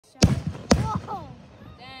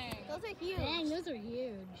Those are huge. Dang, those are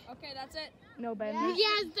huge. Okay, that's it. No, Ben. Yeah.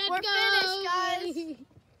 Yes, let's We're go. finished, guys.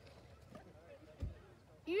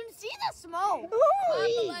 You didn't see the smoke.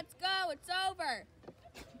 Papa, let's go. It's over.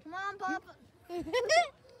 Come on, Papa.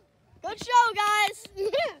 Good show, guys.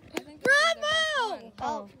 I think this is the best Bravo! one.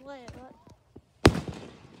 Oh, wait, what?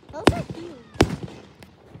 Those are huge.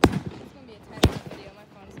 It's gonna be a 10-minute video. My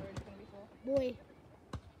phone's already gonna be full. Boy.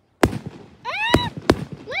 Ah!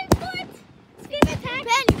 My foot! Skin attack.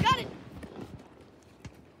 Ben, you got it.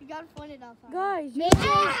 You got to point it outside. Guys, Mitchell,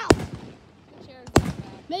 Ow! The chair is not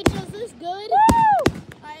bad. Mitchell, is this good?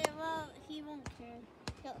 Well, he won't care.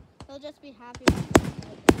 He'll just be happy.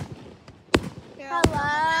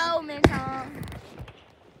 hello, Mitchell.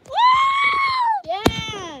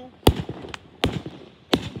 Yeah.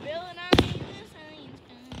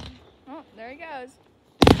 Oh, there he goes.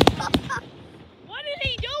 What is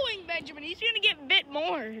he doing, Benjamin? He's gonna get bit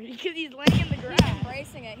more because he's laying in the He's grass.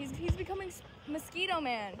 embracing it. He's becoming Mosquito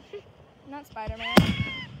Man, not Spider Man.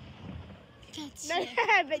 That's No,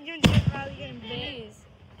 Benjamin's probably getting bit. Please.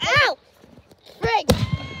 Ow! Frig!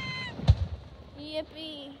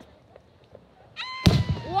 Yippee.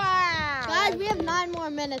 Wow. Guys, we have 9 more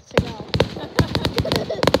minutes to go. Oh.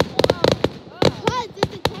 Guys,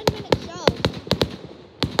 it's a 10-minute show.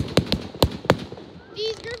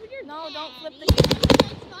 These Griffin, you're No, don't flip the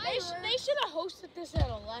They should have hosted this at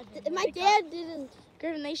 11. My dad didn't.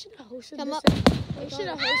 Griffin, they should have hosted Come this. up. They should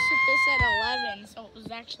have hosted this at 11, so it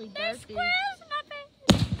was actually darker.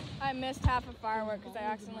 I missed half a firework because I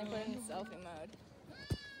accidentally put it in selfie mode.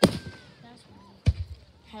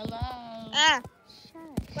 Hello. Ah.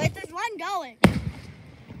 Wait, there's one going.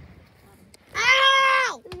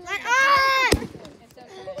 Ow! Let on! It's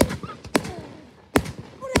okay.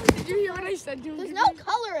 Did you hear what I said to him? There's no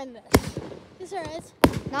color in this. Yes, there is.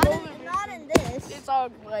 Not in this. It's all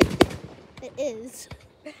like It is.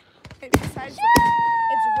 besides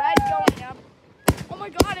it's red going up. Oh my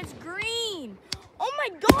God, it's green. Oh my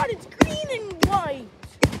God, it's green and white.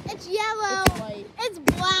 It's yellow. It's white. It's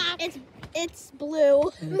black. It's blue.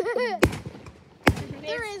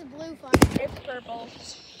 There is blue fun. It's purple.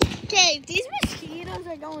 Okay, these mosquitoes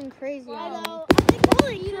are going crazy. I know.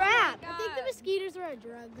 Holy crap! I think the mosquitoes are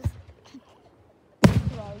drugs.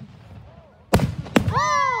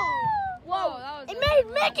 Oh! Whoa, that was It a made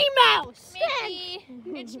good Mickey Mouse! Mickey.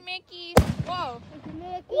 It's Mickey. Whoa.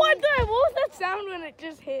 What was that sound when it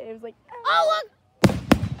just hit? It was like, Oh, look!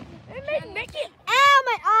 it made Mickey. Ow,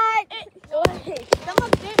 my eye! Wait.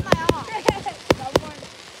 Someone bit my eye. Someone.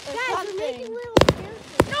 Guys, we're something. making little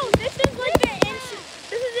characters. No, this is like the intro.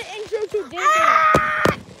 This is the intro to Disney.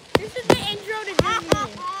 Ah! This is the intro to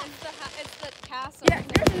Disney. It's the castle. Yeah,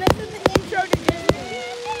 Griffin, this is the intro to Disney.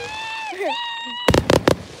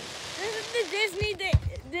 This is the Disney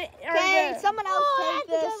Okay, someone else take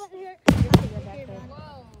this.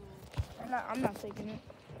 Whoa. I'm not taking it.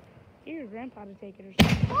 Get your grandpa to take it or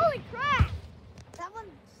something. Holy crap! That one's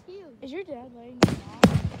huge. Is your dad laying?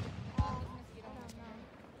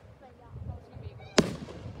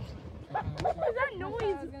 What was that noise?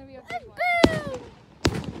 That was gonna be a big one.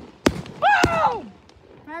 Boom!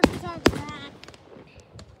 Marcus on crack.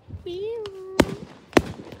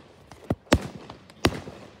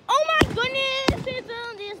 Oh my goodness! It's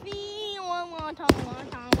on Disney. One more time.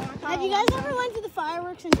 Have you guys ever went to the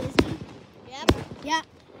fireworks in Disney? Yep. Yeah.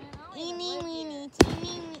 Teeny, weeny,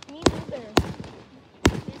 teeny, me neither.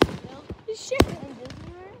 This shit in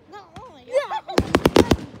Disney, right? No, oh my God.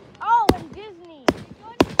 Yeah. Oh, in Disney.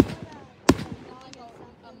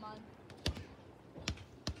 A month.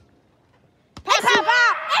 Pow, pow,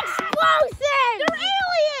 pow! Explosives! They're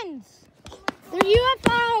aliens! They're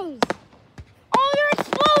UFOs. Oh, they're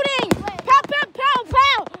exploding! Pow, pow, pow,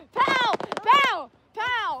 pow! Pow, pow,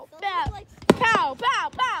 pow, Those pow, look like pow, pow,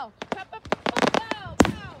 pow! Pow, pow, pow,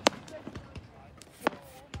 pow!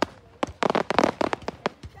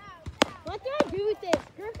 What did I do with this?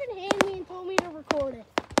 Griffin handed me and told me to record it.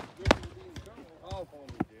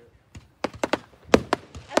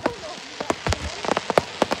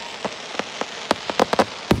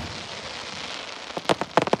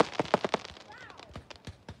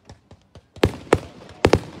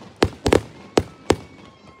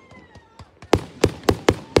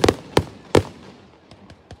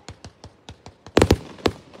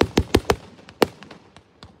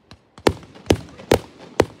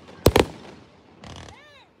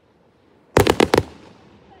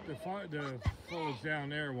 The folks down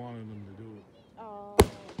there wanted them to do it. Oh,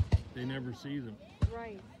 They never see them.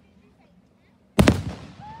 right.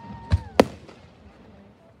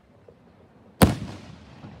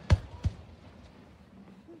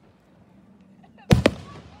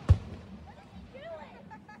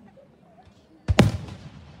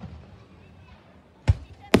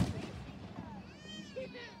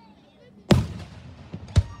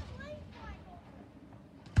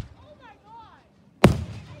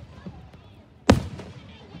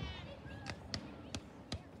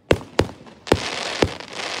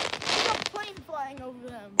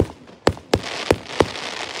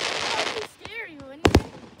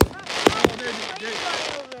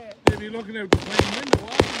 looking out the plane window,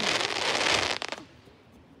 aren't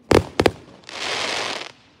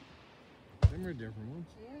you? Them are different ones.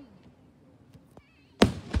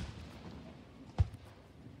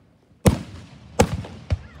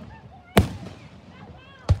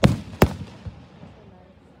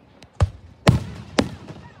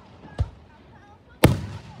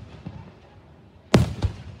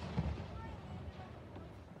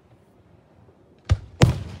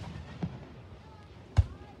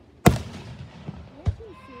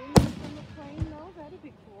 Imagine seeing this from the plane though, that'd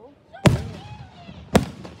be cool.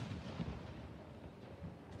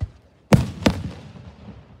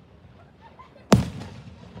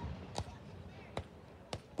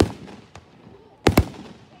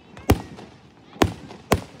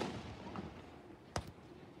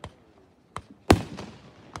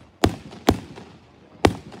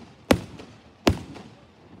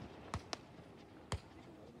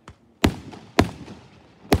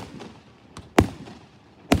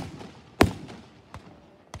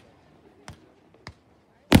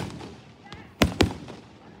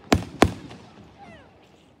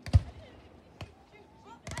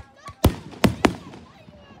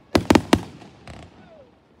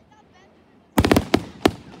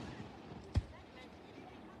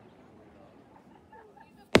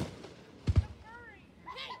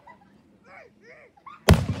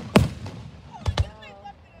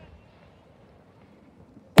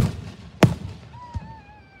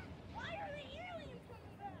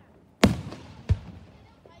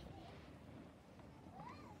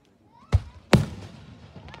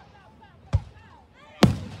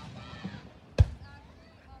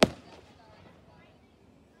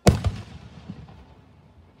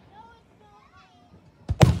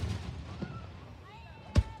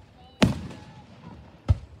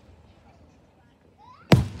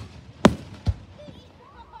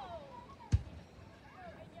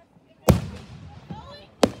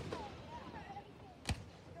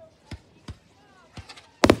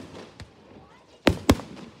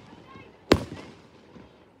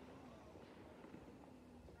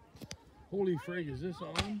 Holy frig, is this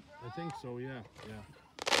on? I think so, yeah.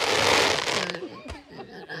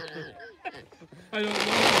 I don't know.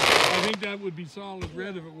 I think that would be solid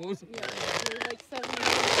red if it wasn't. Yeah, they're like 70.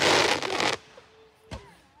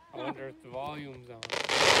 I wonder if the volume's on.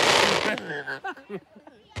 Standing there.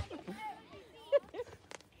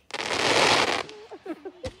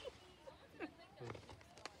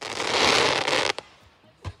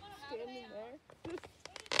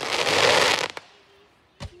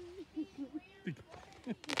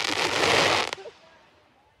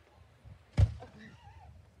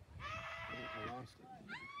 I lost it.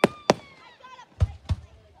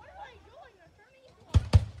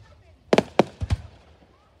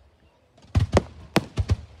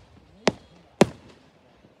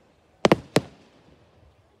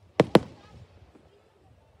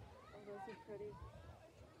 Oh, those are pretty.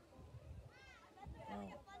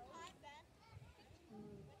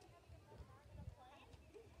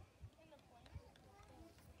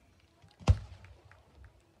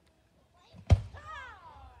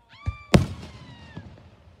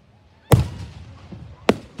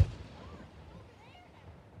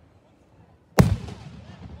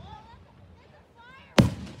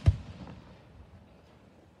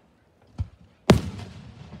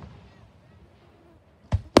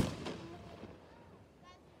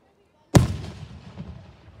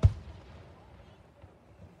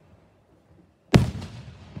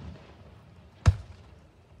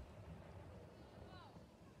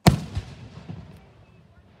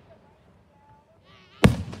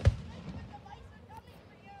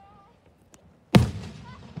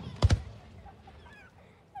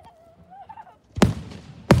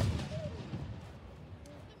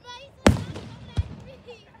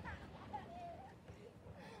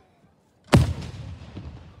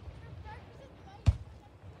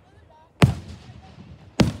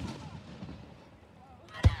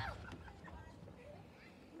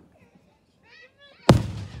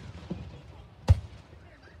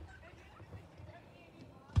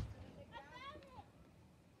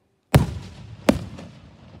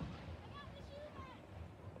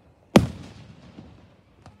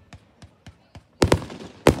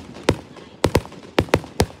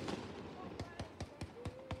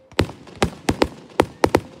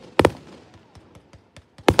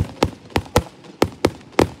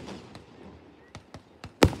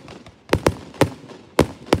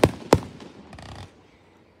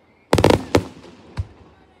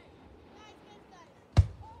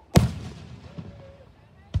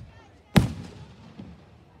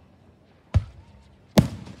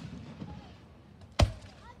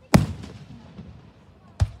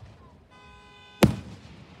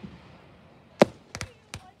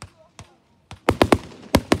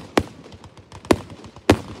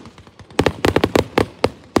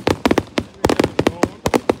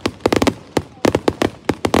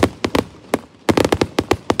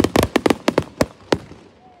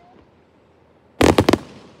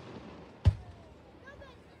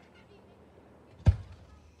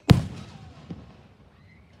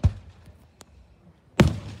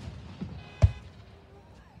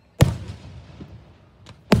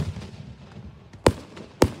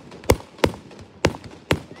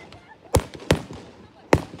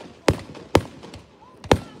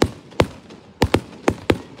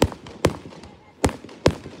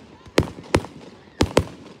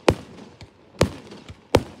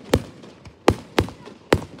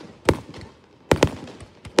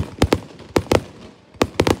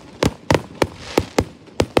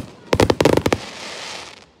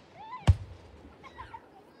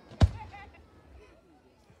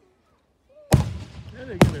 Yeah,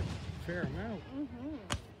 they get a fair amount.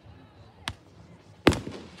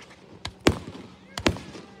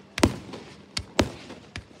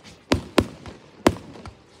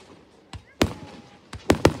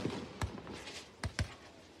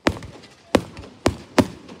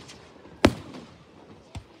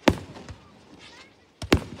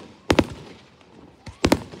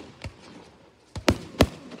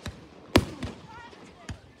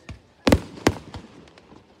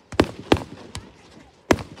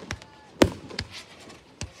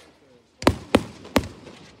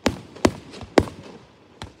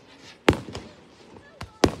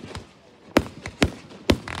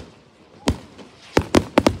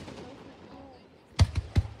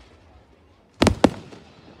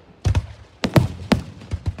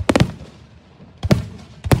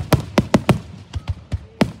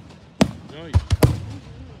 Nice.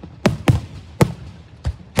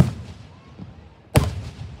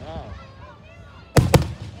 Wow.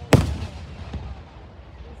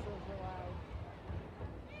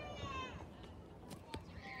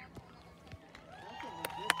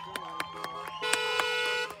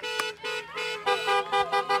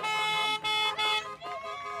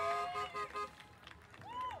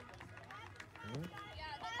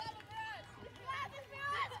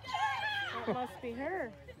 That must be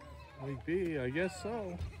her. Might be, I guess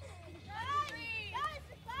so.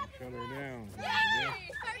 Shut her down.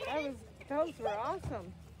 Yeah. Those were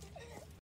awesome.